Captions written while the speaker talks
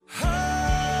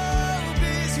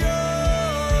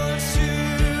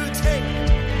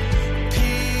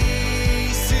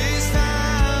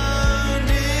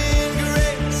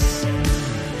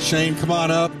Shane, come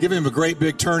on up. Give him a great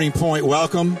big turning point.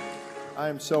 Welcome. I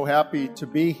am so happy to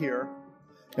be here.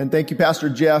 And thank you, Pastor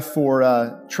Jeff,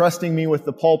 for trusting me with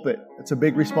the pulpit. It's a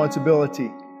big responsibility,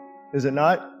 is it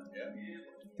not?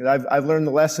 I've learned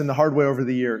the lesson the hard way over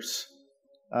the years.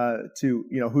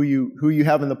 Who you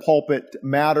have in the pulpit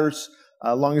matters,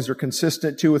 as long as they're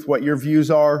consistent too with what your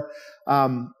views are.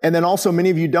 And then also, many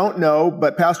of you don't know,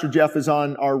 but Pastor Jeff is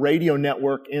on our radio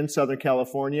network in Southern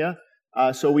California.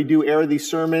 So we do air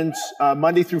these sermons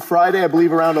Monday through Friday, I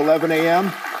believe around 11 a.m.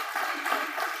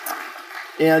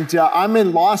 And I'm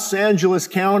in Los Angeles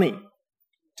County,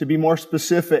 to be more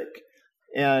specific.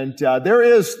 And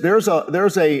there's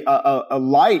a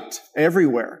light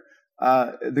everywhere.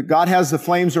 God has the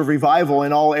flames of revival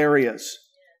in all areas,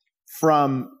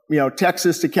 from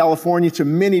Texas to California to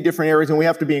many different areas, and we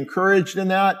have to be encouraged in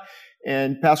that.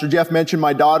 And Pastor Jeff mentioned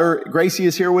my daughter Gracie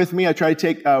is here with me. I try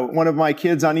to take one of my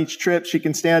kids on each trip. She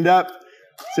can stand up.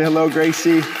 Say hello,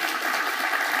 Gracie.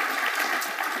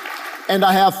 And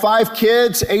I have 5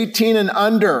 kids, 18 and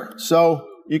under. So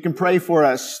you can pray for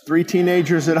us. 3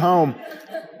 teenagers at home.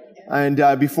 And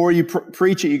before you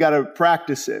preach it, you got to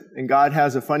practice it. And God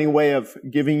has a funny way of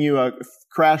giving you a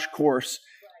crash course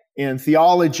in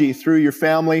theology through your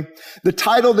family. The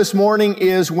title this morning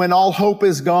is When All Hope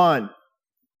Is Gone.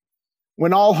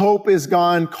 When all hope is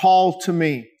gone, call to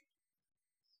me.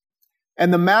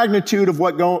 And the magnitude of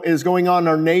what is going on in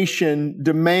our nation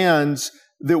demands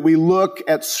that we look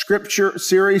at Scripture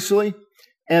seriously.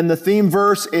 And the theme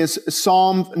verse is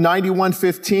Psalm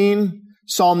 91:15.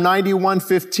 Psalm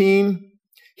 91:15.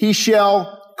 He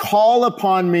shall call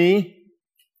upon me,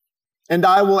 and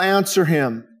I will answer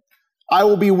him. I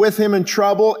will be with him in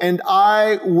trouble, and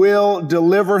I will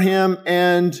deliver him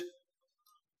and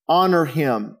honor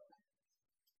him.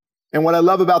 And what I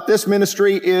love about this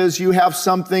ministry is you have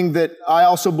something that I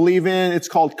also believe in. It's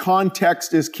called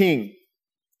context is king.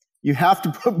 You have to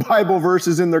put Bible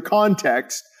verses in their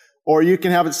context, or you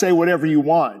can have it say whatever you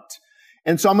want.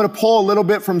 And so I'm going to pull a little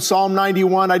bit from Psalm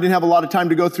 91. I didn't have a lot of time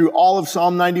to go through all of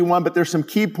Psalm 91, but there's some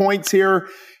key points here.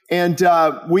 And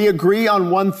we agree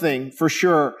on one thing for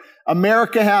sure.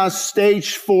 America has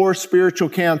stage 4 spiritual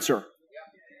cancer.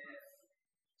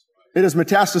 It has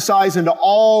metastasized into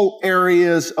all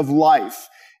areas of life.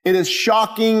 It is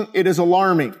shocking. It is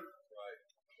alarming.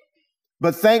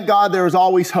 But thank God there is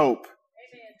always hope.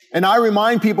 And I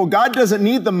remind people, God doesn't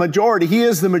need the majority. He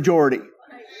is the majority.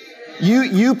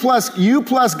 You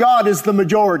plus God is the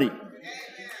majority.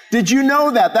 Did you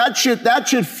know that? That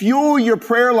should fuel your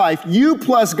prayer life. You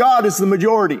plus God is the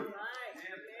majority.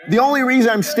 The only reason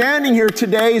I'm standing here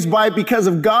today is because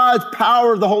of God's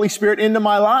power of the Holy Spirit into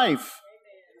my life.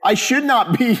 I should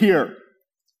not be here.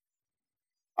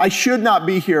 I should not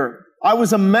be here. I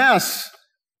was a mess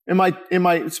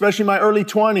especially in my early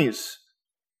 20s.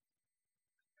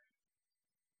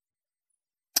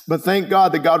 But thank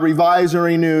God that God revives and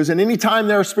renews. And anytime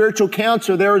there is spiritual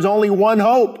cancer, there is only one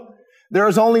hope. There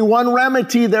is only one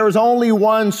remedy. There is only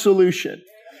one solution.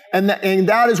 And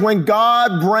that is when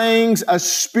God brings a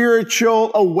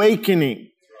spiritual awakening.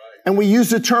 And we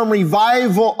use the term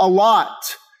revival a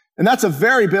lot. And that's a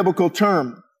very biblical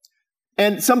term.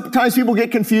 And sometimes people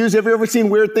get confused. Have you ever seen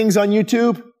weird things on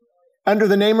YouTube under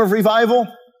the name of revival?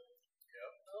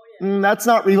 That's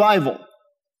not revival.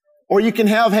 Or you can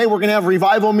have, hey, we're going to have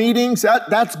revival meetings.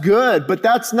 That's good, but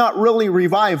that's not really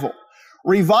revival.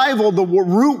 Revival, the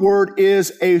root word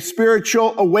is a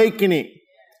spiritual awakening.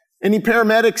 Any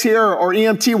paramedics here or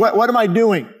EMT, what am I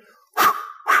doing?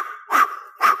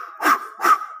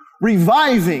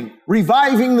 Reviving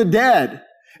the dead.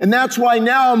 And that's why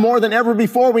now more than ever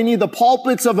before we need the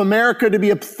pulpits of America to be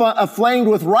aflamed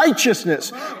with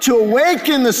righteousness, to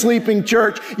awaken the sleeping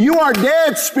church. You are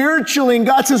dead spiritually, and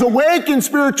God says, awaken,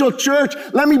 spiritual church.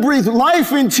 Let me breathe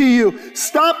life into you.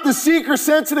 Stop the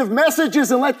seeker-sensitive messages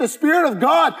and let the Spirit of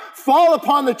God fall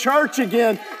upon the church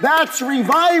again. That's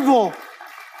revival.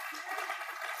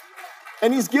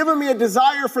 And He's given me a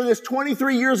desire for this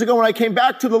 23 years ago when I came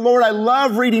back to the Lord. I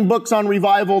love reading books on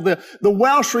revival, the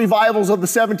Welsh revivals of the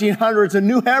 1700s, and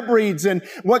New Hebrides, and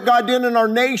what God did in our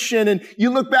nation. And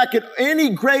you look back at any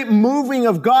great moving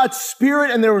of God's Spirit,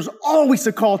 and there was always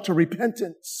a call to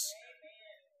repentance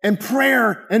and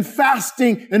prayer and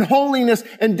fasting and holiness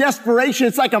and desperation.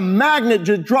 It's like a magnet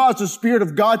that draws the Spirit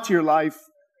of God to your life.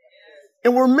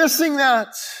 And we're missing that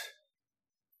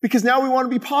because now we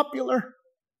want to be popular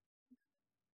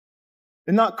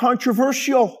and not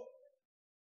controversial.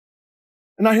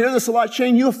 And I hear this a lot,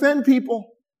 Shane, you offend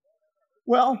people.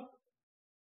 Well,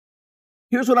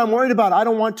 here's what I'm worried about. I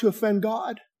don't want to offend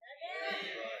God.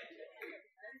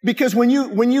 Because when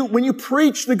you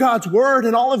preach the God's word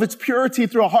and all of its purity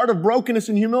through a heart of brokenness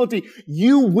and humility,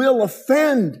 you will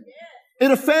offend. It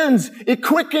offends. It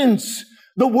quickens.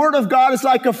 The word of God is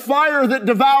like a fire that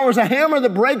devours, a hammer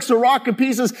that breaks a rock in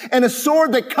pieces, and a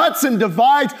sword that cuts and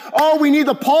divides. Oh, we need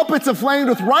the pulpits aflame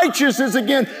with righteousness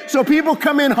again, so people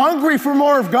come in hungry for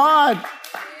more of God.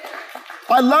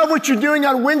 I love what you're doing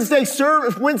on Wednesday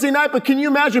night, but can you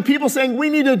imagine people saying we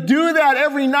need to do that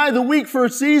every night of the week for a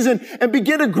season and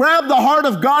begin to grab the heart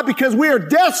of God because we are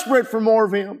desperate for more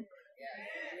of Him.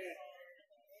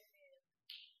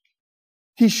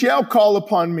 He shall call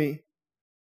upon me,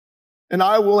 and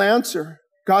I will answer.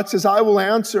 God says, I will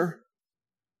answer.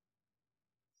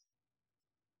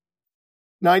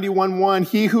 91:1,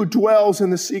 he who dwells in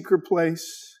the secret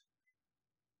place.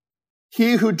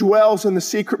 He who dwells in the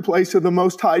secret place of the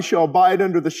Most High shall abide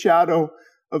under the shadow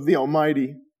of the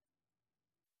Almighty.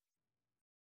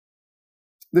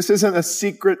 This isn't a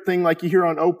secret thing like you hear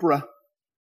on Oprah.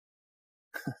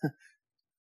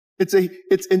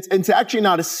 It's actually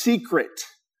not a secret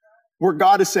where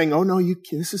God is saying, oh no,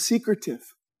 this is secretive.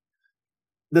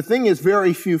 The thing is,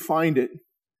 very few find it.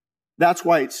 That's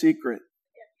why it's secret.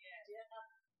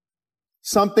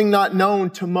 Something not known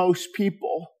to most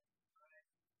people.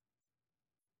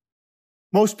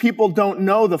 Most people don't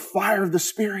know the fire of the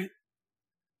Spirit,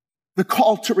 the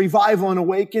call to revival and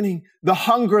awakening, the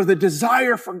hunger, the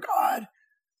desire for God.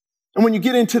 And when you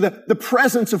get into the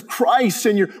presence of Christ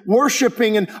and you're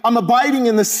worshiping and I'm abiding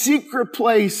in the secret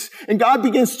place and God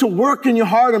begins to work in your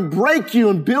heart and break you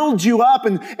and build you up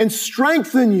and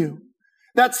strengthen you.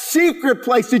 That secret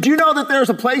place. Did you know that there's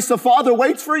a place the Father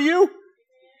waits for you?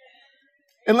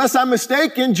 Unless I'm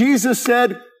mistaken, Jesus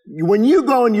said, when you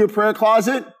go into your prayer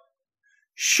closet,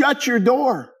 shut your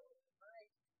door,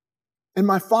 and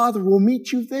my Father will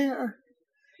meet you there.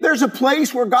 There's a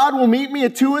place where God will meet me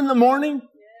at 2 a.m.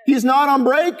 He's not on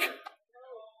break.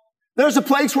 There's a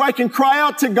place where I can cry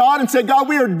out to God and say, God,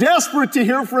 we are desperate to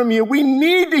hear from you. We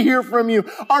need to hear from you.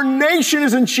 Our nation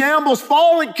is in shambles.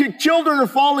 Children are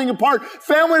falling apart.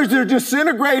 Families are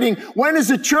disintegrating. When is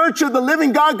the church of the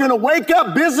living God going to wake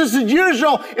up? Business as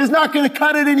usual is not going to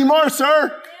cut it anymore,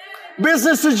 sir.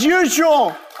 Business as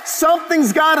usual.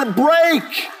 Something's got to break.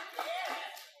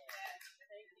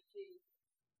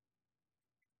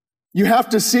 You have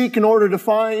to seek in order to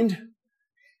find.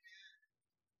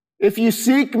 If you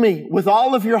seek me with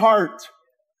all of your heart,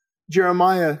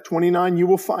 Jeremiah 29, you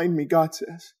will find me, God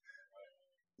says.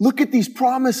 Look at these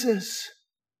promises.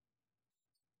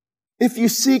 If you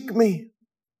seek me.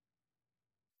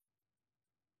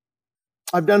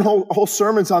 I've done whole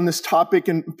sermons on this topic,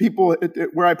 and people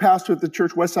where I pastor at the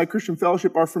church, Westside Christian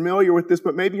Fellowship, are familiar with this,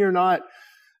 but maybe you're not.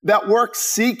 That word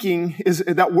seeking,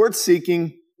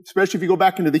 especially if you go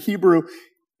back into the Hebrew,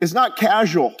 is not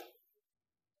casual.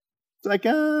 It's like,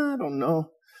 I don't know.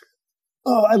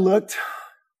 Oh, I looked.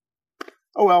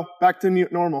 Oh well, back to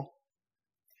normal.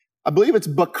 I believe it's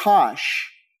bakash,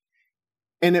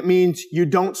 and it means you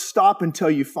don't stop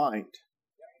until you find.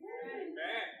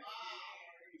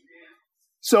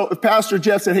 So if Pastor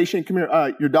Jeff said, hey, Shane, come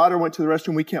here. Your daughter went to the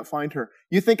restroom. We can't find her.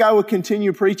 You think I would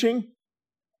continue preaching?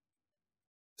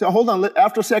 So hold on.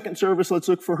 After second service, let's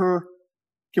look for her.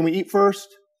 Can we eat first?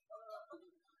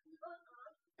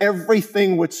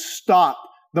 Everything would stop.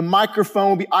 The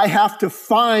microphone would be, I have to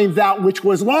find that which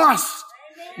was lost.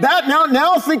 That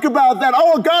now think about that.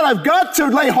 Oh God, I've got to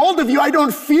lay hold of you. I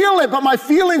don't feel it, but my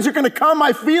feelings are going to come.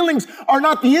 My feelings are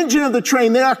not the engine of the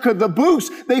train. They are the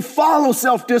boost. They follow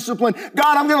self-discipline.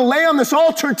 God, I'm going to lay on this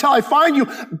altar until I find you,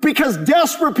 because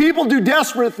desperate people do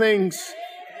desperate things.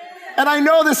 And I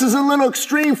know this is a little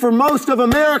extreme for most of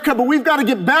America, but we've got to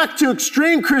get back to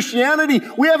extreme Christianity.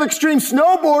 We have extreme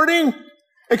snowboarding,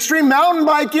 extreme mountain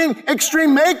biking,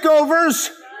 extreme makeovers.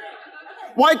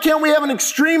 Why can't we have an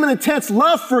extreme and intense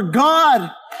love for God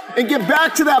and get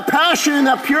back to that passion and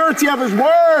that purity of His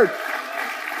Word?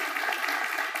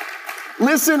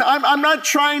 Listen, I'm not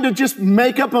trying to just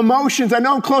make up emotions. I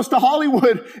know I'm close to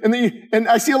Hollywood and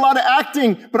I see a lot of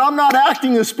acting, but I'm not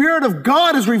acting. The Spirit of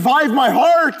God has revived my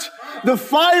heart. The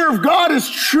fire of God is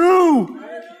true.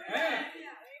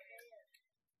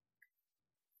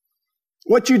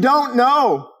 What you don't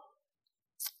know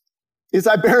is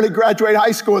I barely graduated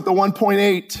high school with a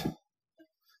 1.8.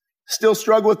 Still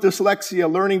struggle with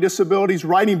dyslexia, learning disabilities,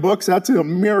 writing books. That's a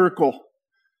miracle.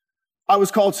 I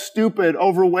was called stupid,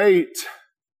 overweight.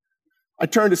 I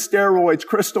turned to steroids,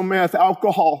 crystal meth,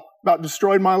 alcohol. About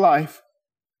destroyed my life.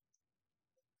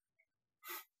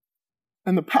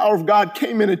 And the power of God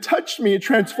came in and touched me and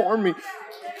transformed me.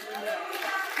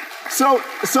 So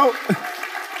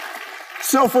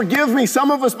So forgive me. Some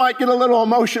of us might get a little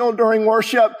emotional during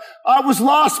worship. I was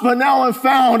lost, but now I'm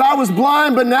found. I was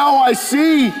blind, but now I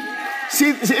see.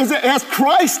 See, has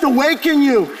Christ awakened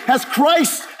you? Has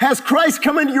Christ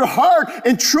come into your heart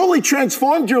and truly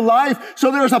transformed your life?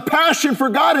 So there's a passion for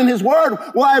God and His Word.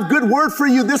 Well, I have good word for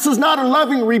you. This is not a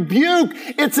loving rebuke.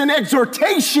 It's an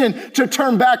exhortation to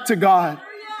turn back to God.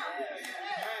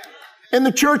 In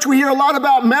the church, we hear a lot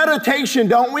about meditation,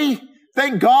 don't we?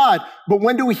 Thank God. But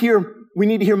when do we hear? We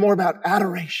need to hear more about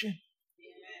adoration.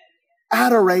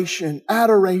 Adoration,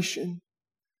 adoration.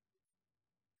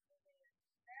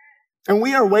 And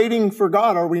we are waiting for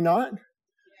God, are we not?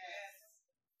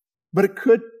 But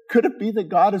could it be that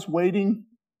God is waiting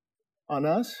on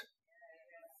us?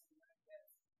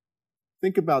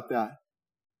 Think about that.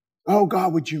 Oh,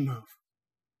 God, would you move?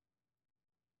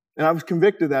 And I was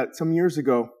convicted of that some years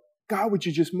ago. God, would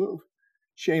you just move?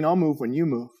 Shane, I'll move when you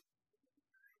move.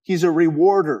 He's a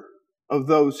rewarder of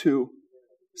those who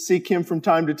seek Him from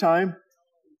time to time.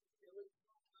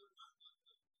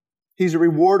 He's a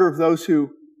rewarder of those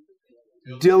who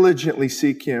diligently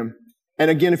seek Him. And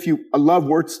again, I love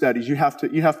word studies. You have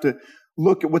to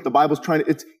look at what the Bible's trying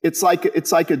to. It's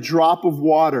like a drop of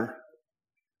water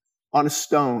on a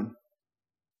stone.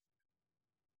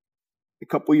 A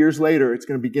couple years later, it's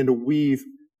going to begin to weave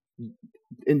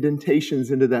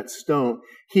indentations into that stone.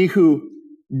 He who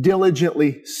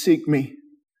diligently seek me,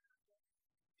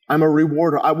 I'm a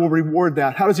rewarder. I will reward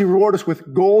that. How does He reward us?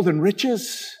 With gold and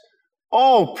riches?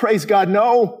 Oh, praise God,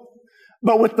 no.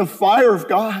 But with the fire of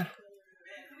God.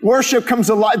 Worship comes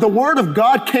alive. The Word of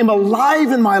God came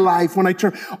alive in my life when I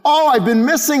turned. Oh, I've been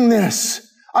missing this.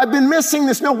 I've been missing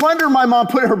this. No wonder my mom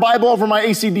put her Bible over my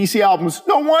AC/DC albums.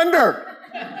 No wonder.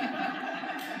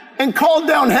 And called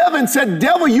down heaven, said,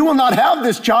 devil, you will not have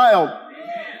this child.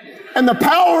 And the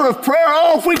power of prayer.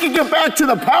 Oh, if we could get back to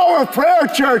the power of prayer,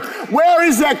 church. Where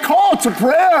is that call to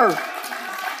prayer?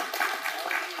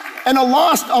 And a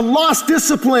lost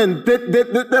discipline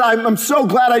that I'm so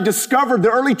glad I discovered. The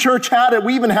early church had it.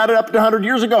 We even had it up to 100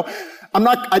 years ago.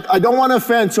 I don't want to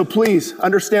offend, so please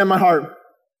understand my heart.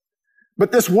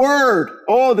 But this word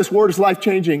is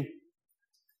life-changing.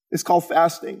 It's called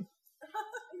fasting.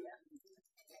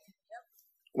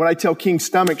 When I tell King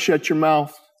Stomach, shut your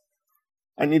mouth,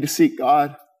 I need to seek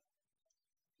God.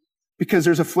 Because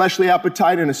there's a fleshly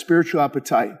appetite and a spiritual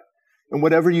appetite. And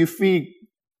whatever you feed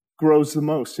grows the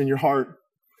most in your heart.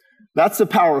 That's the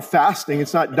power of fasting.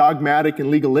 It's not dogmatic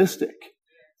and legalistic.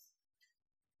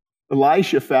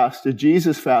 Elisha fasted,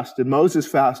 Jesus fasted, Moses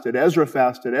fasted, Ezra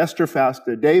fasted, Esther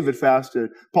fasted, David fasted,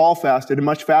 Paul fasted, and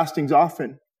much fasting's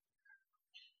often.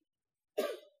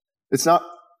 It's not,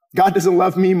 God doesn't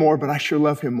love me more, but I sure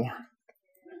love Him more.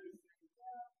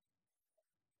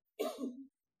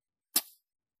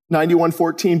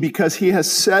 91:14, because He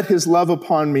has set His love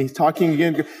upon me. Talking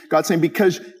again, God saying,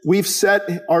 because we've set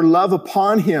our love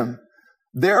upon Him,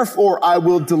 therefore I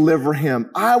will deliver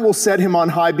Him. I will set Him on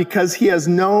high because He has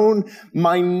known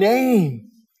my name.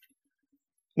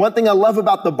 One thing I love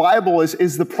about the Bible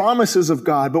is the promises of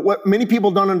God. But what many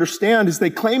people don't understand is they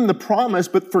claim the promise,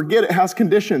 but forget it has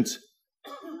conditions.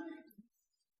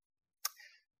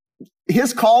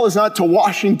 His call is not to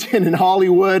Washington and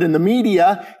Hollywood and the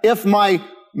media. If my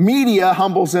media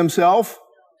humbles themselves,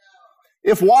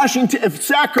 if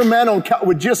Sacramento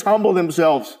would just humble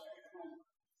themselves,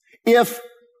 if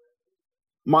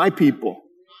my people,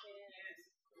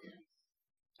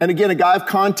 and again, a guy of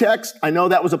context, I know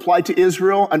that was applied to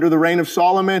Israel under the reign of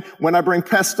Solomon. When I bring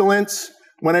pestilence,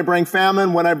 when I bring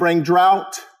famine, when I bring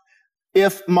drought,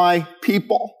 if my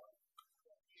people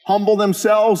humble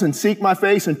themselves and seek my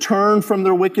face and turn from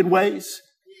their wicked ways,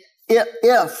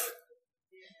 if.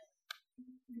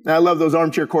 Now, I love those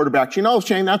armchair quarterbacks. You know,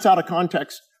 Shane, that's out of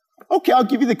context. Okay, I'll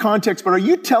give you the context, but are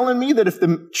you telling me that if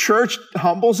the church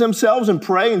humbles themselves and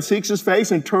pray and seeks His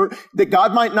face and turn, that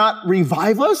God might not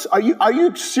revive us? Are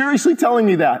you seriously telling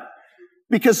me that?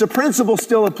 Because the principle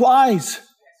still applies.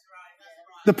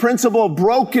 The principle of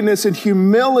brokenness and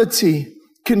humility,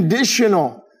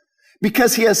 conditional,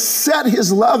 because He has set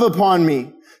His love upon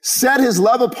me. Set His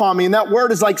love upon me. And that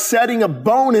word is like setting a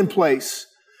bone in place.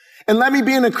 And let me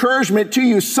be an encouragement to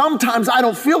you. Sometimes I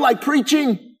don't feel like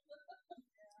preaching.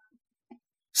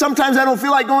 Sometimes I don't feel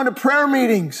like going to prayer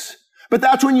meetings. But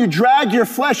that's when you drag your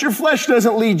flesh. Your flesh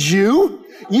doesn't lead you.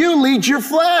 You lead your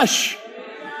flesh.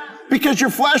 Because your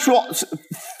flesh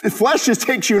just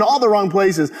takes you in all the wrong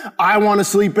places. I want to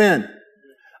sleep in.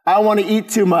 I want to eat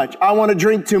too much. I want to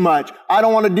drink too much. I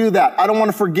don't want to do that. I don't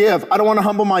want to forgive. I don't want to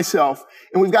humble myself.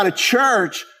 And we've got a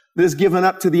church that is given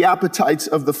up to the appetites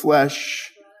of the flesh.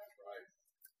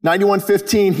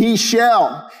 91:15,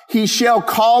 he shall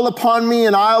call upon me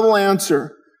and I will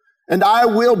answer, and I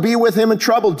will be with him in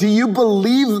trouble. Do you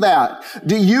believe that?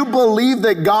 Do you believe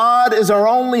that God is our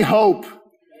only hope?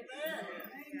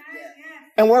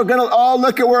 And we're going to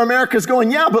look at where America's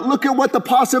going. Yeah, but look at what the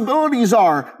possibilities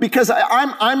are. Because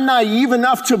I'm naive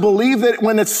enough to believe that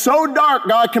when it's so dark,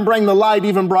 God can bring the light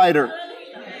even brighter.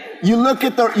 You look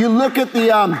at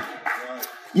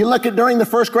during the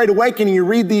First Great Awakening, you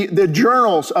read the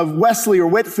journals of Wesley or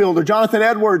Whitefield or Jonathan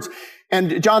Edwards.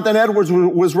 And Jonathan Edwards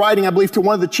was writing, I believe, to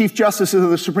one of the chief justices of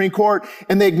the Supreme Court,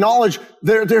 and they acknowledge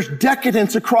there's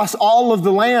decadence across all of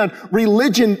the land.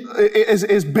 Religion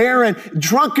is barren.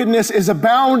 Drunkenness is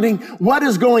abounding. What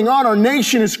is going on? Our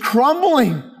nation is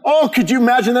crumbling. Oh, could you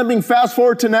imagine that being fast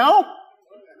forward to now?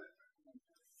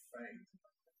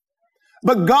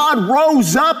 But God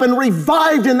rose up and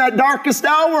revived in that darkest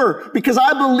hour, because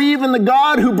I believe in the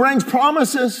God who brings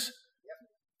promises.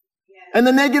 And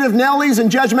the negative Nellies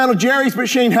and judgmental Jerrys, but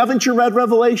Shane, haven't you read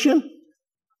Revelation?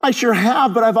 I sure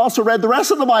have, but I've also read the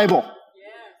rest of the Bible,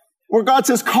 where God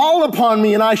says, call upon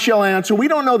me and I shall answer. We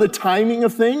don't know the timing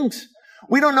of things.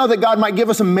 We don't know that God might give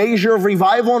us a measure of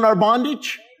revival in our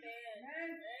bondage.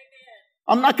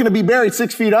 I'm not going to be buried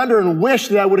 6 feet under and wish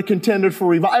that I would have contended for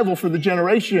revival for the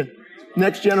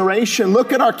next generation.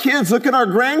 Look at our kids. Look at our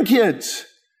grandkids.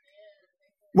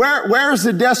 Where's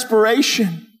the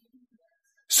desperation?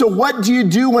 So what do you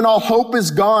do when all hope is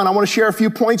gone? I want to share a few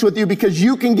points with you, because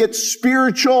you can get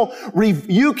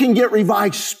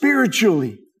revived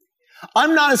spiritually.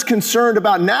 I'm not as concerned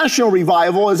about national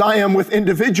revival as I am with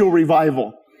individual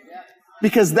revival,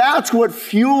 because that's what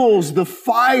fuels the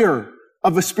fire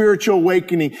of a spiritual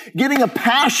awakening. Getting a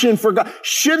passion for God.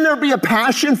 Shouldn't there be a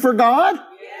passion for God?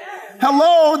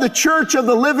 Hello, the church of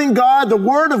the living God, the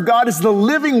Word of God is the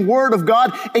living Word of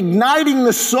God, igniting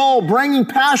the soul, bringing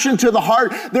passion to the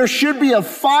heart. There should be a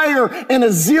fire and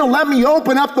a zeal. Let me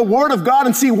open up the Word of God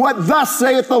and see what thus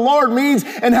saith the Lord means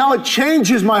and how it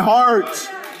changes my heart.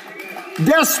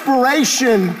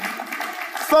 Desperation.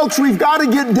 Folks, we've got to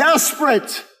get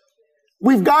desperate.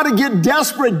 We've got to get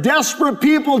desperate. Desperate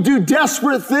people do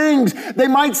desperate things. They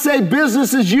might say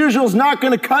business as usual is not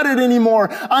going to cut it anymore.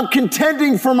 I'm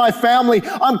contending for my family.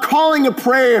 I'm calling a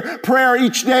prayer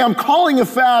each day. I'm calling a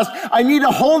fast. I need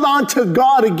to hold on to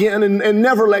God again and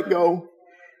never let go.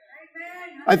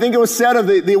 I think it was said of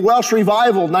the Welsh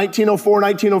revival, 1904,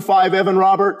 1905, Evan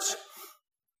Roberts.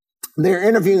 They're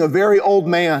interviewing a very old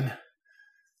man.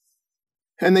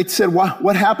 And they said,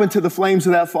 what happened to the flames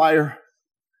of that fire?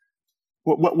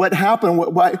 What happened?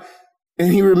 Why?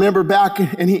 And he remembered back,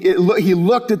 and he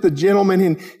looked at the gentleman,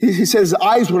 and he said his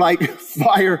eyes were like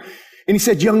fire. And he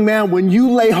said, young man, when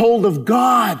you lay hold of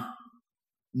God,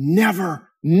 never,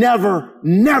 never,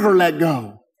 never let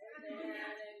go.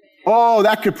 Oh,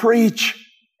 that could preach.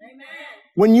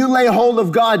 When you lay hold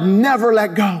of God, never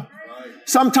let go.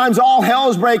 Sometimes all hell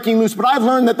is breaking loose, but I've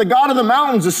learned that the God of the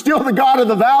mountains is still the God of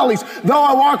the valleys. Though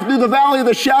I walk through the valley of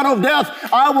the shadow of death,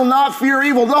 I will not fear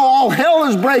evil. Though all hell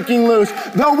is breaking loose,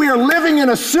 though we are living in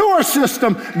a sewer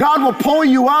system, God will pull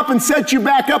you up and set you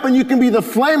back up, and you can be the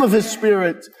flame of His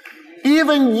Spirit.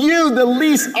 Even you, the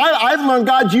least, I've learned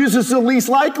God uses the least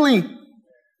likely.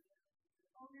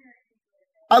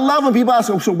 I love when people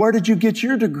ask, so where did you get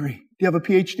your degree? Do you have a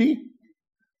PhD?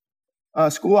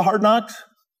 School of Hard Knocks?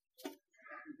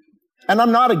 And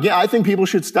I'm not again, I think people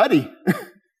should study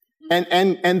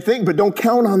and think, but don't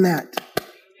count on that.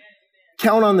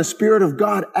 Count on the Spirit of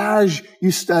God as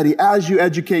you study, as you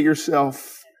educate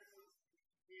yourself.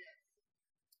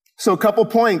 So a couple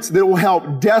points that will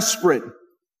help. Desperate.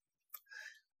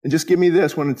 And just give me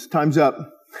this when it's time's up.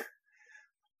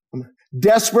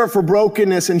 Desperate for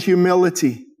brokenness and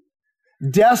humility.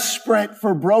 Desperate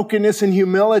for brokenness and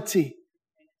humility.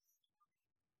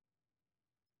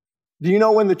 Do you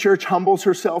know when the church humbles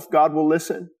herself, God will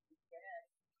listen?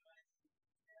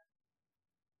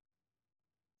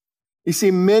 You see,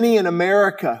 many in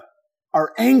America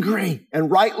are angry,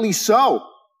 and rightly so.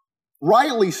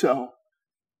 Rightly so.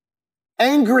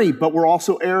 Angry, but we're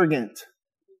also arrogant.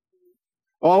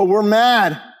 Oh, we're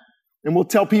mad, and we'll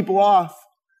tell people off,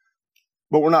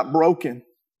 but we're not broken.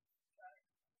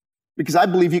 Because I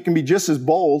believe you can be just as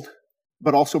bold,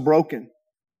 but also broken.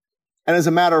 And as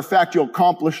a matter of fact, you'll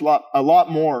accomplish a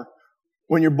lot more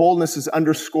when your boldness is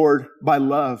underscored by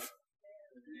love.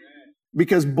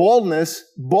 Because boldness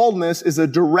is a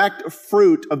direct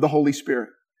fruit of the Holy Spirit.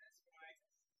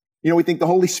 You know, we think the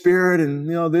Holy Spirit and,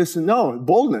 this and no,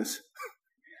 boldness.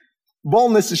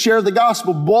 Boldness to share the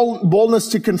gospel. Boldness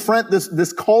to confront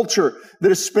this culture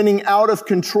that is spinning out of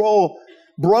control.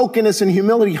 brokenness and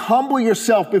humility. Humble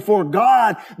yourself before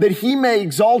God that He may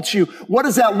exalt you. What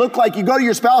does that look like? You go to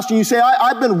your spouse and you say,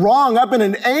 I've been wrong. I've been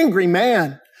an angry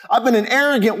man. I've been an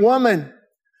arrogant woman.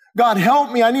 God,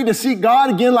 help me. I need to seek God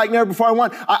again like never before.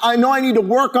 I know I need to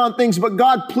work on things, but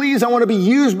God, please, I want to be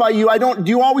used by you. Do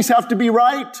you always have to be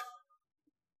right?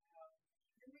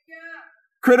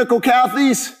 Critical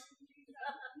Cathys.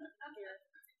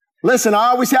 Listen, I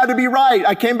always had to be right.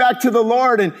 I came back to the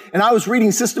Lord and I was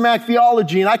reading systematic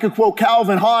theology and I could quote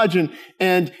Calvin, Hodge,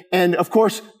 and of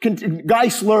course,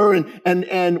 Geisler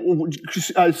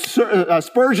and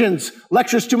Spurgeon's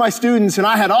lectures to my students, and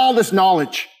I had all this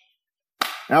knowledge.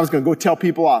 And I was going to go tell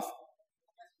people off.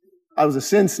 I was a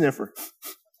sin sniffer.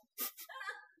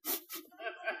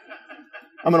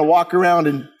 I'm going to walk around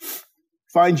and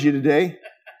find you today.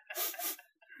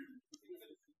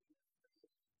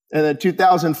 And in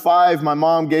 2005, my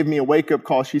mom gave me a wake-up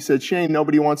call. She said, Shane,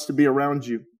 nobody wants to be around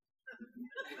you.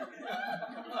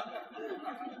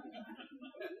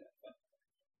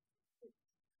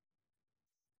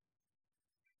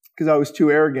 Because I was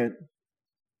too arrogant.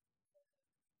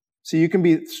 So you can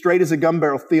be straight as a gun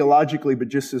barrel theologically, but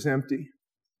just as empty.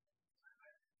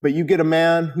 But you get a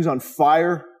man who's on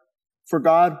fire for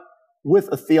God with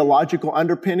a theological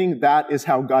underpinning, that is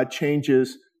how God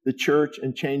changes the church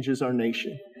and changes our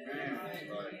nation.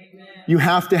 You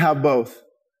have to have both.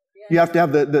 You have to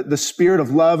have the spirit of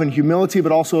love and humility,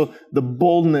 but also the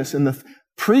boldness and the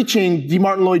preaching. D.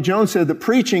 Martin Lloyd-Jones said that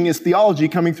preaching is theology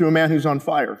coming through a man who's on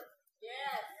fire.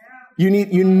 You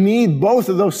need both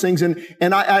of those things.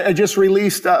 And I just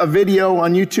released a video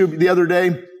on YouTube the other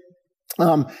day.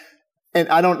 And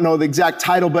I don't know the exact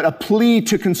title, but a plea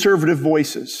to conservative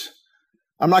voices.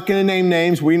 I'm not going to name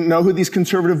names. We know who these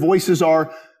conservative voices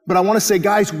are. But I want to say,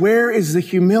 guys, where is the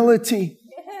humility?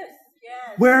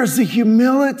 Where's the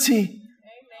humility? Amen.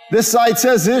 This side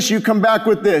says this, you come back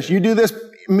with this. You do this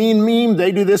mean meme,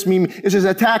 they do this meme. It's just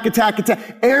attack.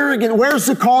 Arrogant. Where's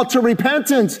the call to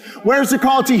repentance? Where's the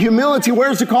call to humility?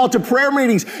 Where's the call to prayer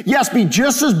meetings? Yes, be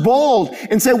just as bold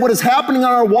and say what is happening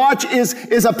on our watch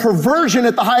is a perversion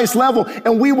at the highest level,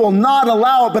 and we will not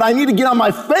allow it. But I need to get on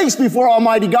my face before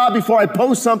Almighty God before I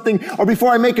post something or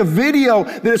before I make a video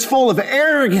that is full of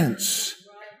arrogance.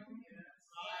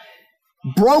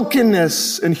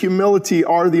 Brokenness and humility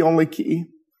are the only key,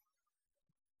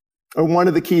 or one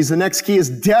of the keys. The next key is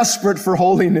desperate for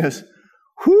holiness.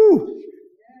 Whew.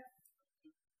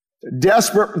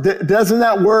 Desperate. Doesn't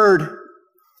that word,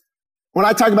 when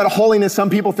I talk about holiness,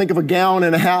 some people think of a gown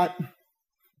and a hat.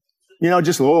 You know,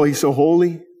 just, oh, he's so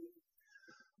holy.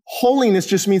 Holiness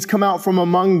just means come out from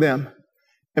among them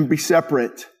and be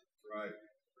separate.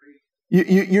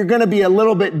 You're going to be a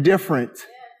little bit different.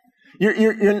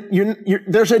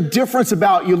 There's a difference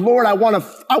about you. Lord, I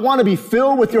want to be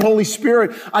filled with your Holy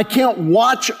Spirit. I can't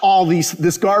watch all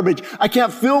this garbage. I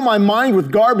can't fill my mind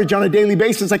with garbage on a daily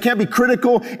basis. I can't be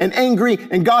critical and angry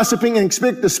and gossiping and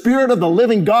expect the Spirit of the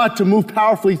living God to move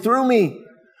powerfully through me.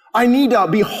 I need to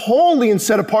be holy and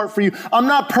set apart for you. I'm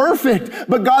not perfect,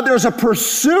 but God, there's a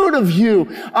pursuit of you.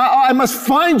 I must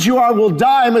find you or I will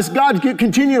die. Must God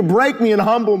continue to break me and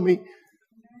humble me.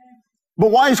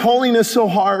 But why is holiness so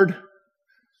hard?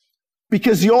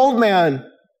 Because the old man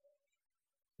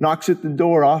knocks at the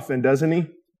door often, doesn't he?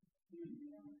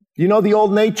 You know the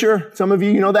old nature? Some of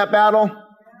you know that battle?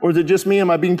 Or is it just me?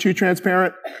 Am I being too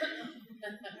transparent?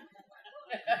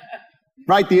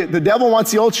 Right, the devil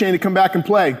wants the old Shane to come back and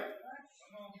play.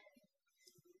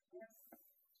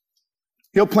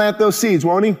 He'll plant those seeds,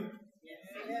 won't he?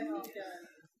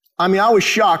 I mean, I was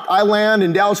shocked. I land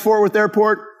in Dallas-Fort Worth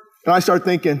Airport, and I start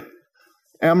thinking,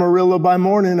 Amarillo by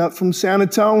morning up from San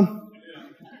Antonio.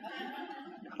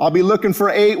 I'll be looking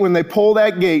for 8 when they pull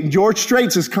that gate. George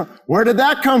Straits has come. Where did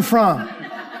that come from?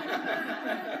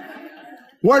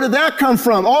 Where did that come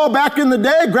from? Oh, back in the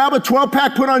day, grab a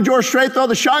 12-pack, put on George Strait, throw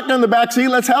the shotgun in the back seat.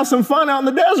 Let's have some fun out in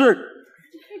the desert.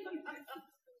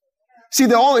 See,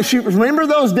 remember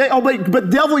those days? Oh, but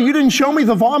devil, you didn't show me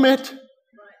the vomit.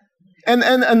 And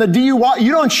the DUI.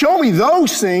 You don't show me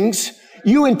those things.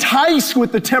 You entice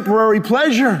with the temporary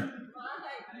pleasure.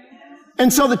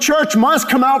 And so the church must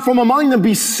come out from among them,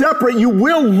 be separate. You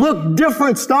will look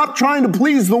different. Stop trying to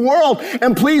please the world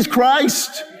and please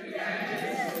Christ.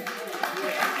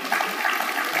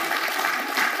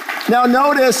 Now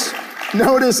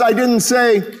notice I didn't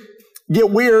say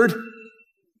get weird.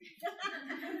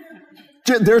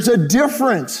 There's a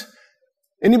difference.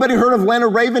 Anybody heard of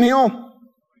Leonard Ravenhill?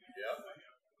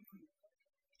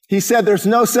 He said there's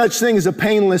no such thing as a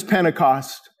painless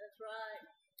Pentecost.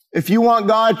 If you want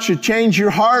God to change your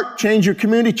heart, change your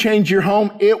community, change your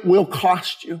home, it will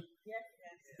cost you.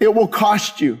 It will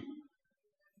cost you.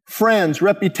 friends,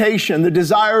 reputation, the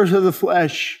desires of the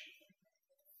flesh.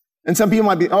 And some people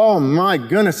might be, oh my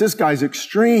goodness, this guy's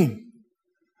extreme.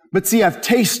 But see, I've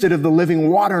tasted of the living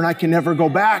water and I can never go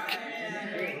back.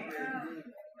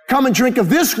 Come and drink of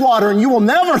this water and you will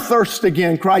never thirst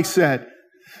again, Christ said.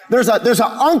 There's an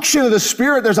unction of the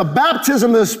Spirit. There's a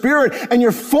baptism of the Spirit, and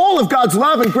you're full of God's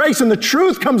love and grace, and the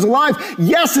truth comes alive.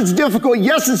 Yes, it's difficult.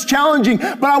 Yes, it's challenging,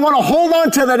 but I want to hold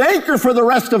on to that anchor for the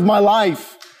rest of my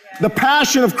life. The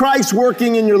passion of Christ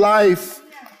working in your life.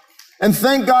 And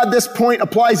thank God this point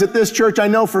applies at this church. I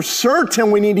know for certain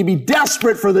we need to be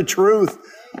desperate for the truth.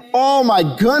 Oh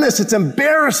my goodness, it's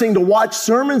embarrassing to watch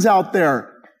sermons out there.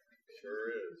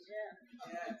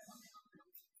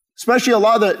 Especially a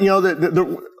lot of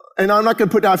the, and I'm not going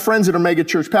to put down friends that are mega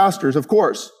church pastors, of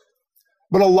course.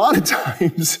 But a lot of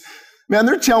times, man,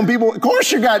 they're telling people, of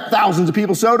course you got thousands of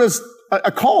people, so does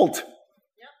a cult.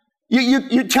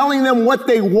 You're telling them what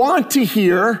they want to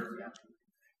hear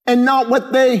and not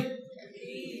what they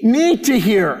need to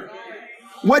hear.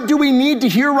 What do we need to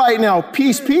hear right now?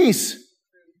 Peace, peace.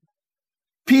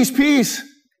 Peace, peace.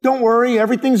 Don't worry,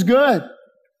 everything's good.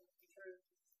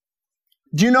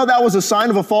 Do you know that was a sign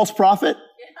of a false prophet?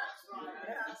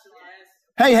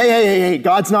 Hey,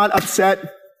 God's not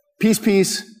upset. Peace,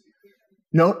 peace.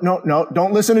 No,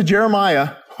 don't listen to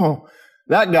Jeremiah. Oh,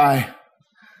 that guy.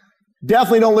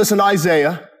 Definitely don't listen to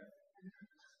Isaiah.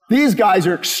 These guys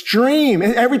are extreme.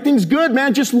 Everything's good,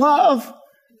 man. Just love.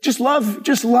 Just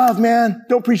love, man.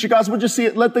 Don't preach the gospel. Just see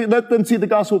it. Let them see the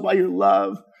gospel by your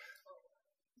love.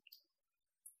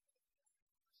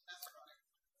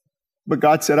 But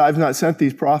God said, I've not sent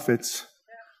these prophets,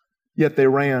 yet they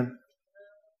ran.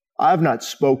 I've not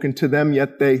spoken to them,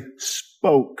 yet they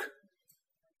spoke.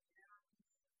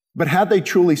 But had they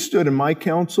truly stood in my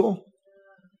counsel,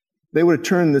 they would have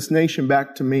turned this nation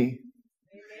back to me.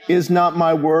 Is not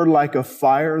my word like a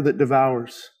fire that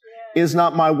devours? Is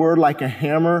not my word like a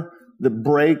hammer that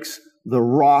breaks the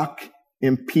rock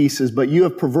in pieces? But you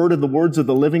have perverted the words of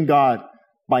the living God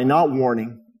by not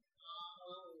warning.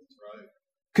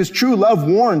 Because true love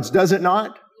warns, does it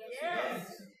not? Yes.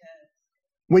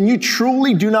 When you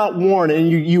truly do not warn and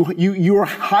you are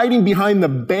hiding behind the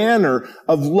banner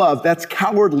of love, that's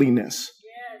cowardliness.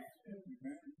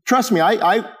 Yes. Trust me,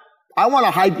 I want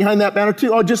to hide behind that banner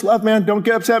too. Oh, just love, man. Don't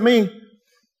get upset at me.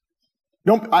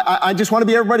 I just want to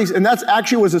be everybody's. And that's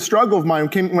actually was a struggle of mine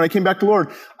when I came back to the Lord.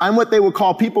 I'm what they would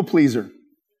call people pleaser.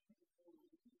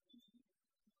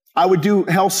 I would do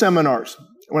health seminars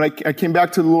when I came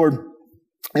back to the Lord.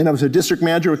 And I was a district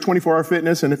manager with 24-hour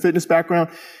fitness and a fitness background.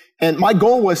 And my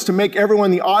goal was to make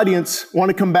everyone in the audience want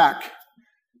to come back.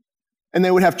 And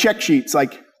they would have check sheets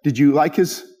like, did you like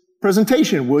his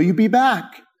presentation? Will you be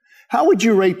back? How would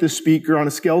you rate the speaker on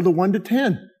a scale of 1 to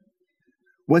 10?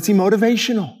 Was he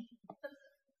motivational?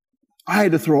 I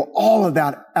had to throw all of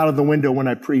that out of the window when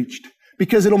I preached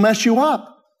because it'll mess you up.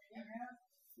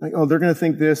 Like, oh, they're going to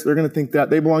think this, they're going to think that.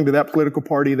 They belong to that political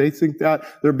party. They think that.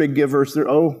 They're big givers.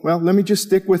 Let me just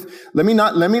stick with, let me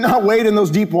not wade in those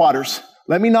deep waters.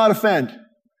 Let me not offend.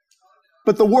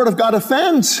 But the Word of God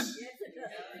offends.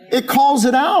 It calls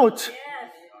it out.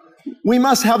 We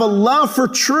must have a love for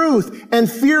truth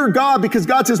and fear God because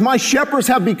God says, my shepherds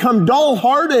have become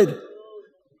dull-hearted.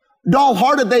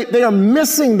 Dull-hearted, they are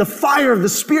missing the fire of the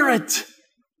Spirit.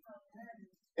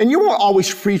 And you won't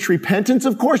always preach repentance.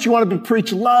 Of course, you want to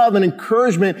preach love and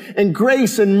encouragement and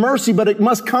grace and mercy, but it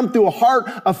must come through a heart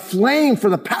aflame for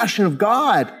the passion of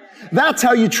God. That's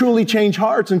how you truly change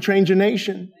hearts and change a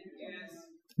nation.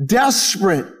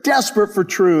 Desperate for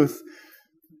truth.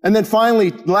 And then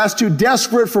finally, the last two,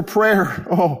 desperate for prayer.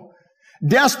 Oh,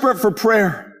 desperate for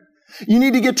prayer. You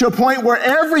need to get to a point where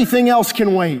everything else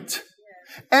can wait.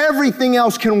 Everything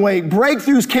else can wait.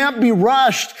 Breakthroughs can't be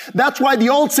rushed. That's why the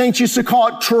old saints used to call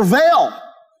it travail.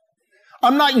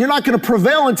 You're not going to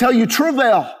prevail until you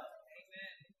travail.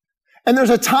 And there's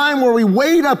a time where we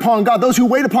wait upon God. Those who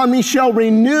wait upon me shall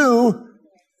renew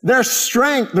their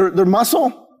strength. Their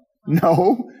muscle?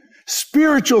 No.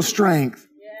 Spiritual strength.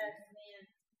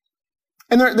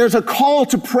 And there's a call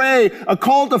to pray, a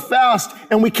call to fast,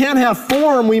 and we can't have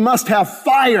form, we must have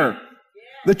fire.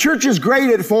 The church is great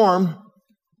at form.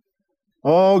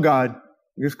 Oh God,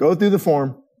 just go through the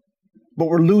form. But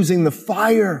we're losing the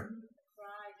fire.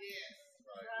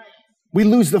 We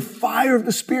lose the fire of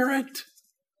the Spirit.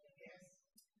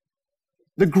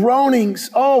 The groanings.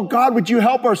 Oh God, would you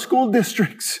help our school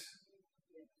districts?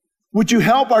 Would you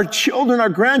help our children, our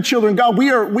grandchildren? God, we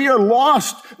are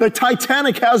lost. The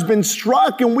Titanic has been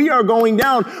struck and we are going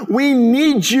down. We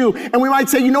need you. And we might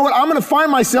say, you know what? I'm going to find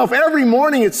myself every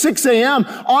morning at 6 a.m.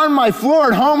 on my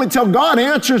floor at home until God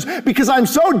answers, because I'm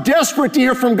so desperate to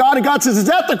hear from God. And God says, is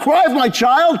that the cry of my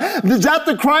child? Is that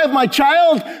the cry of my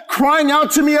child crying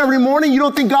out to me every morning? You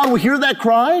don't think God will hear that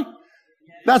cry?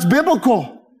 That's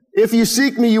biblical. If you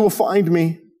seek me, you will find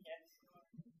me.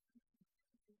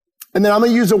 And then I'm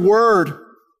going to use a word.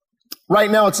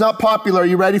 Right now, it's not popular. Are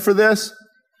you ready for this?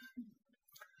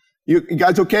 You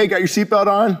guys okay? Got your seatbelt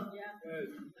on? Yeah.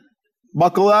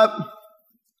 Buckle up.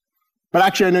 But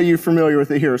actually, I know you're familiar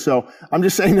with it here, so I'm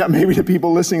just saying that maybe to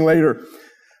people listening later.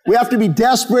 We have to be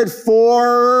desperate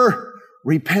for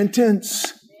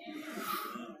repentance.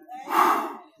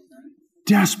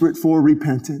 Desperate for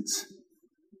repentance.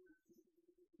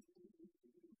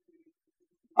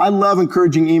 I love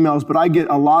encouraging emails, but I get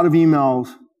a lot of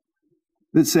emails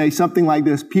that say something like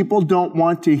this: people don't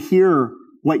want to hear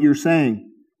what you're saying.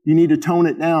 You need to tone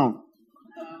it down.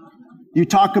 You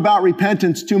talk about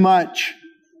repentance too much.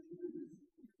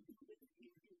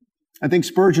 I think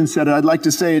Spurgeon said it. I'd like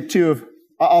to say it too.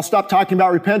 I'll stop talking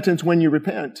about repentance when you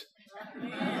repent.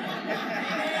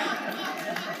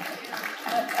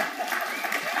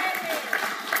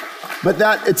 But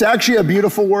it's actually a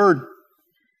beautiful word.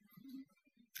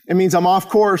 It means I'm off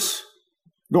course,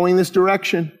 going this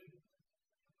direction.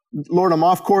 Lord, I'm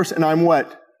off course, and I'm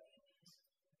what?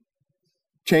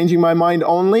 Changing my mind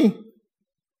only?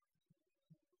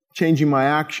 Changing my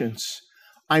actions.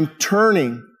 I'm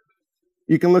turning.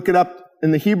 You can look it up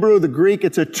in the Hebrew, the Greek.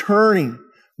 It's a turning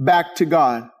back to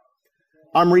God.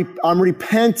 I'm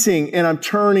repenting and I'm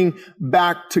turning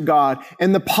back to God.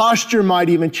 And the posture might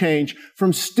even change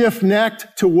from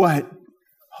stiff-necked to what?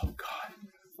 Oh, God.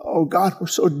 Oh, God, we're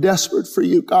so desperate for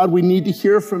you. God, we need to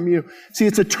hear from you. See,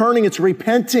 it's a turning. It's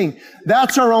repenting.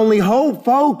 That's our only hope,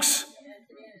 folks.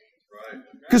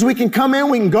 Because we can come in,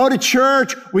 we can go to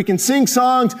church, we can sing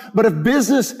songs, but if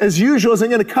business as usual isn't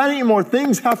going to cut anymore,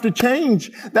 things have to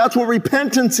change. That's what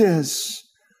repentance is.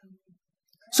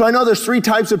 So I know there's 3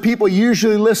 types of people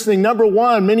usually listening. Number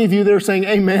 1, many of you there saying,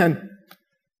 amen.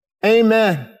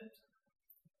 Amen.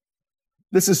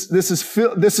 This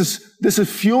is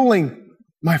fueling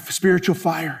my spiritual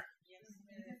fire.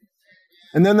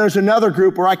 And then there's another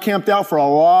group where I camped out for a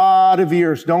lot of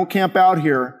years. Don't camp out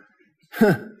here.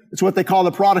 It's what they call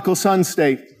the prodigal son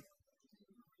state.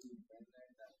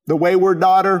 The wayward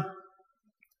daughter,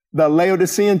 the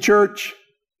Laodicean church,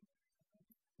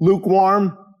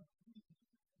 lukewarm.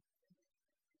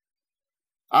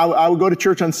 I would go to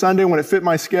church on Sunday when it fit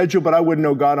my schedule, but I wouldn't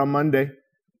know God on Monday.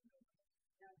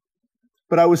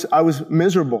 But I was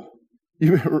miserable.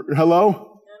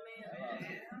 Hello?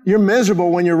 You're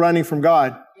miserable when you're running from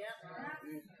God.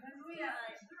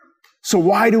 So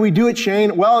why do we do it,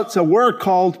 Shane? Well, it's a word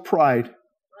called pride.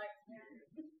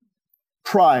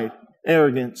 Pride,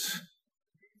 arrogance.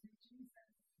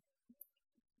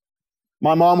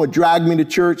 My mom would drag me to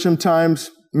church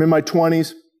sometimes. I'm in my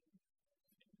 20s.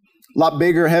 A lot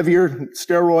bigger, heavier,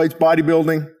 steroids,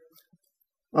 bodybuilding.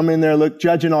 I'm in there,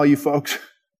 judging all you folks.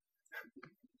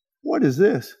 What is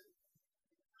this?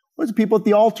 What's the people at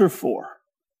the altar for?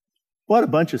 What a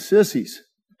bunch of sissies.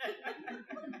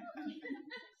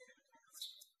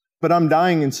 But I'm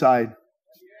dying inside.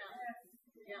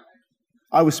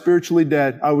 I was spiritually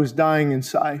dead. I was dying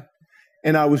inside.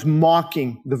 And I was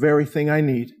mocking the very thing I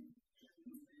need.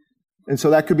 And so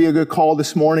that could be a good call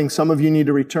this morning. Some of you need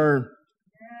to return.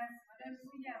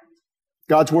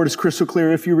 God's word is crystal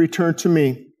clear. If you return to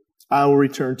me, I will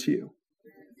return to you.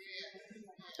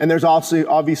 And there's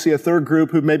obviously a third group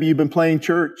who maybe you've been playing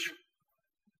church.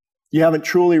 You haven't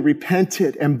truly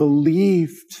repented and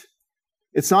believed.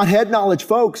 It's not head knowledge,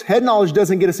 folks. Head knowledge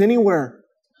doesn't get us anywhere.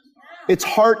 It's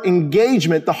heart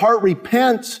engagement. The heart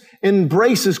repents and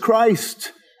embraces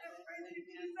Christ.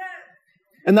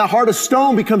 And that heart of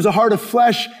stone becomes a heart of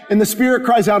flesh, and the Spirit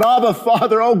cries out, Abba,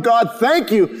 Father, oh God,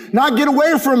 thank you. Not get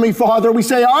away from me, Father. We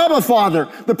say, Abba, Father.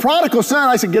 The prodigal son,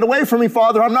 I said, get away from me,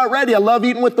 Father. I'm not ready. I love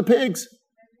eating with the pigs.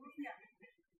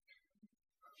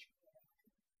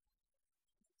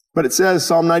 But it says,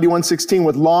 Psalm 91:16,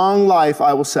 with long life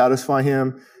I will satisfy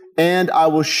him, and I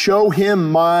will show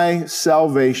him my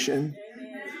salvation.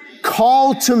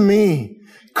 Call to me.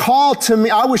 Call to me.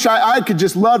 I wish I could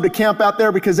just love to camp out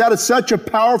there, because that is such a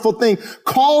powerful thing.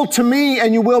 Call to me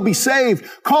and you will be saved.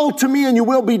 Call to me and you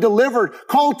will be delivered.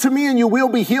 Call to me and you will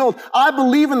be healed. I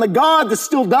believe in the God that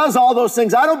still does all those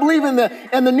things. I don't believe in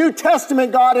the New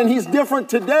Testament God, and he's different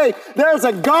today. There's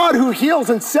a God who heals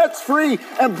and sets free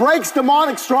and breaks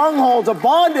demonic strongholds of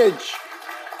bondage.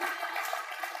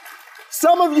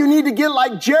 Some of you need to get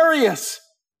like Jairus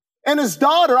and his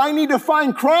daughter. I need to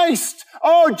find Christ.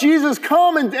 Oh, Jesus,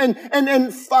 come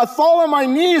and fall on my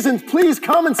knees and please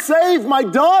come and save my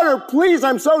daughter. Please,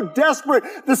 I'm so desperate.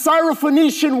 The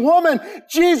Syrophoenician woman,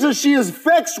 Jesus, she is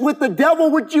vexed with the devil.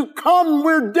 Would you come?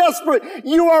 We're desperate.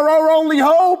 You are our only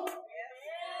hope.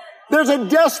 There's a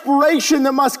desperation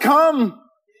that must come.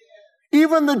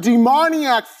 Even the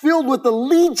demoniac filled with the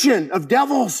legion of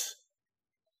devils,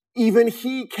 even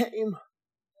he came.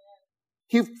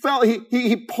 He felt,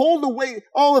 he pulled away.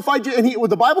 Oh, if I did, and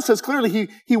the Bible says clearly,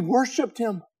 he worshiped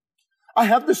him. I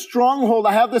have this stronghold.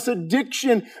 I have this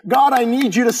addiction. God, I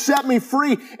need you to set me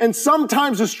free. And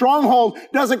sometimes the stronghold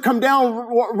doesn't come down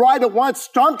right at once.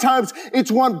 Sometimes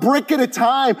it's one brick at a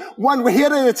time, one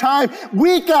hit at a time,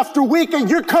 week after week. And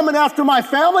you're coming after my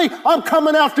family. I'm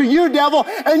coming after you, devil.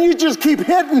 And you just keep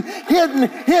hitting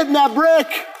that brick.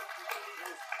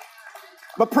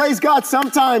 But praise God,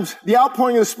 sometimes the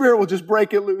outpouring of the Spirit will just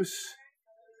break it loose.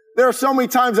 There are so many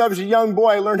times I was a young boy,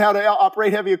 I learned how to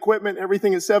operate heavy equipment,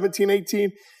 everything at 17, 18.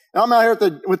 And I'm out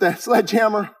here with the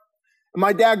sledgehammer. And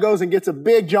my dad goes and gets a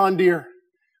big John Deere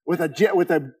with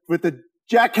a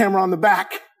jackhammer on the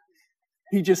back.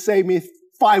 He just saved me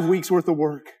 5 weeks worth of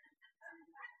work.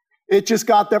 It just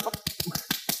got there.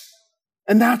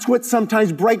 And that's what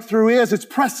sometimes breakthrough is. It's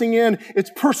pressing in, it's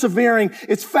persevering,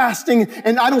 it's fasting,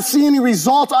 and I don't see any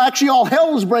results. Actually, all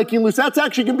hell is breaking loose. That's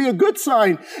actually going to be a good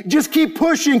sign. Just keep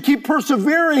pushing, keep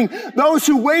persevering. Those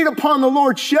who wait upon the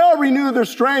Lord shall renew their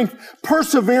strength.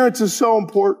 Perseverance is so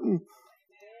important.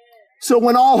 So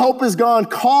when all hope is gone,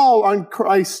 call on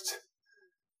Christ.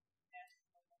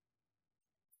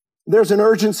 There's an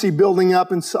urgency building up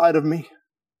inside of me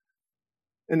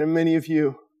and in many of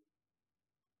you.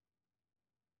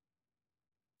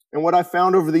 And what I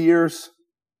found over the years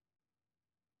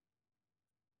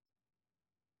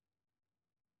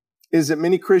is that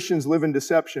many Christians live in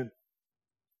deception.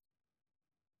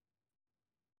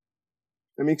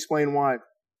 Let me explain why,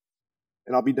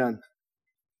 and I'll be done.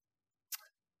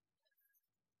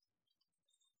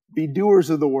 Be doers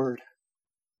of the word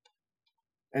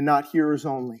and not hearers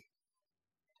only,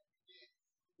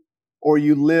 or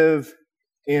you live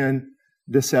in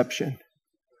deception.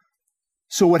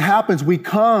 So what happens, we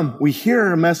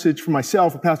hear a message from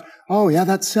myself, or pastor, oh yeah,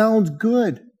 that sounds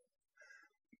good.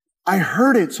 I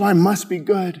heard it, so I must be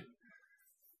good.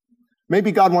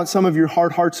 Maybe God wants some of your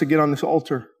hard hearts to get on this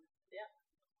altar.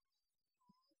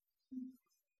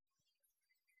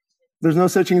 There's no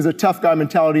such thing as a tough guy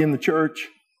mentality in the church.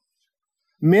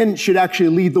 Men should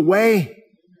actually lead the way.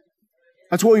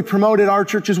 That's what we promote at our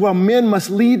church as well. Men must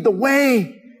lead the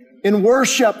way in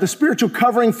worship, the spiritual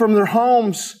covering from their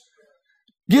homes.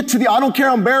 I don't care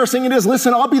how embarrassing it is.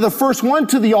 Listen, I'll be the first one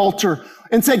to the altar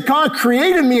and say, God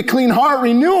created me a clean heart,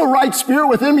 renew a right spirit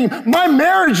within me. My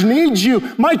marriage needs you.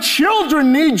 My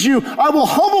children need you. I will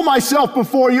humble myself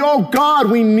before you. Oh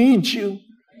God, we need you.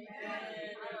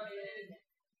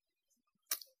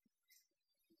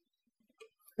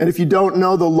 And if you don't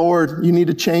know the Lord, you need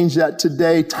to change that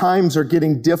today. Times are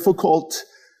getting difficult.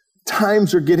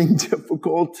 Times are getting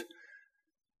difficult.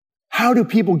 How do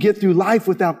people get through life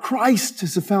without Christ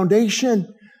as a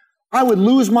foundation? I would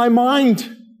lose my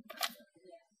mind.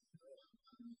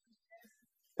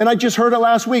 And I just heard it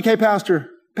last week. Hey, Pastor,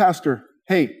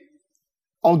 hey,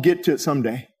 I'll get to it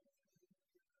someday.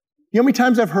 You know how many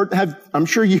times I'm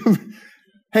sure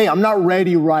hey, I'm not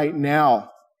ready right now.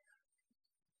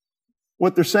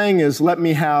 What they're saying is, let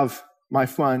me have my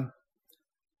fun.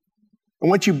 And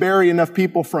once you bury enough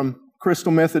people from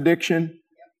crystal meth addiction,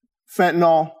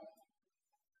 fentanyl,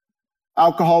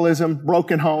 alcoholism,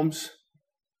 broken homes,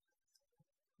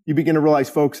 you begin to realize,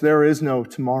 folks, there is no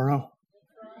tomorrow.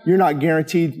 You're not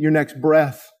guaranteed your next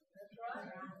breath.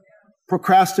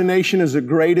 Procrastination is the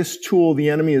greatest tool the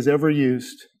enemy has ever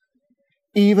used.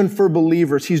 Even for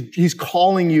believers, he's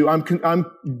calling you.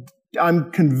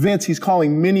 I'm convinced he's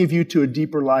calling many of you to a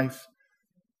deeper life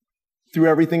through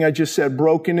everything I just said,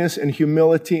 brokenness and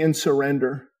humility and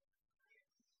surrender.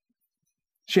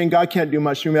 Shane, God can't do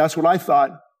much to me. That's what I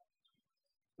thought.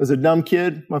 As a dumb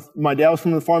kid, my dad was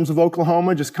from the farms of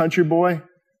Oklahoma, just country boy.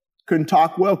 Couldn't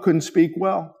talk well, couldn't speak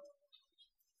well.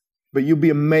 But you'll be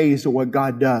amazed at what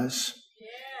God does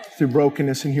through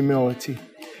brokenness and humility.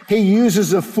 He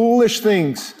uses the foolish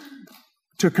things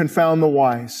to confound the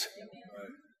wise.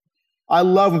 I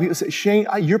love when people say, Shane,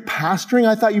 you're pastoring?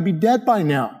 I thought you'd be dead by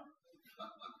now.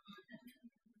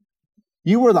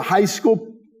 You were the high school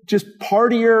just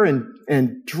partier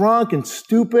and drunk and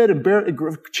stupid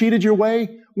and cheated your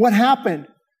way. What happened?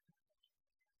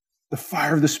 The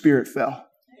fire of the Spirit fell.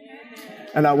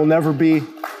 And I will never be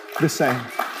the same.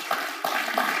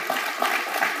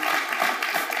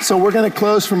 So we're going to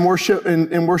close from worship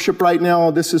and worship right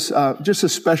now. This is just a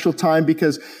special time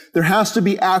because there has to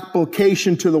be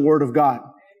application to the Word of God.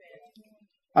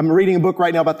 I'm reading a book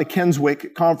right now about the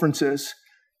Keswick conferences,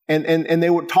 and they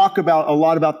would talk about a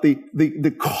lot about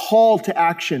the call to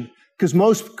action, because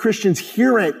most Christians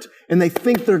hear it and they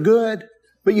think they're good,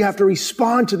 but you have to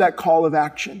respond to that call of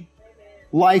action.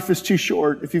 Life is too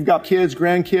short. If you've got kids,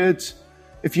 grandkids,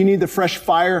 if you need the fresh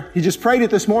fire, he just prayed it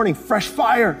this morning, fresh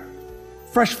fire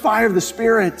of the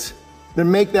Spirit,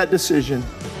 then make that decision.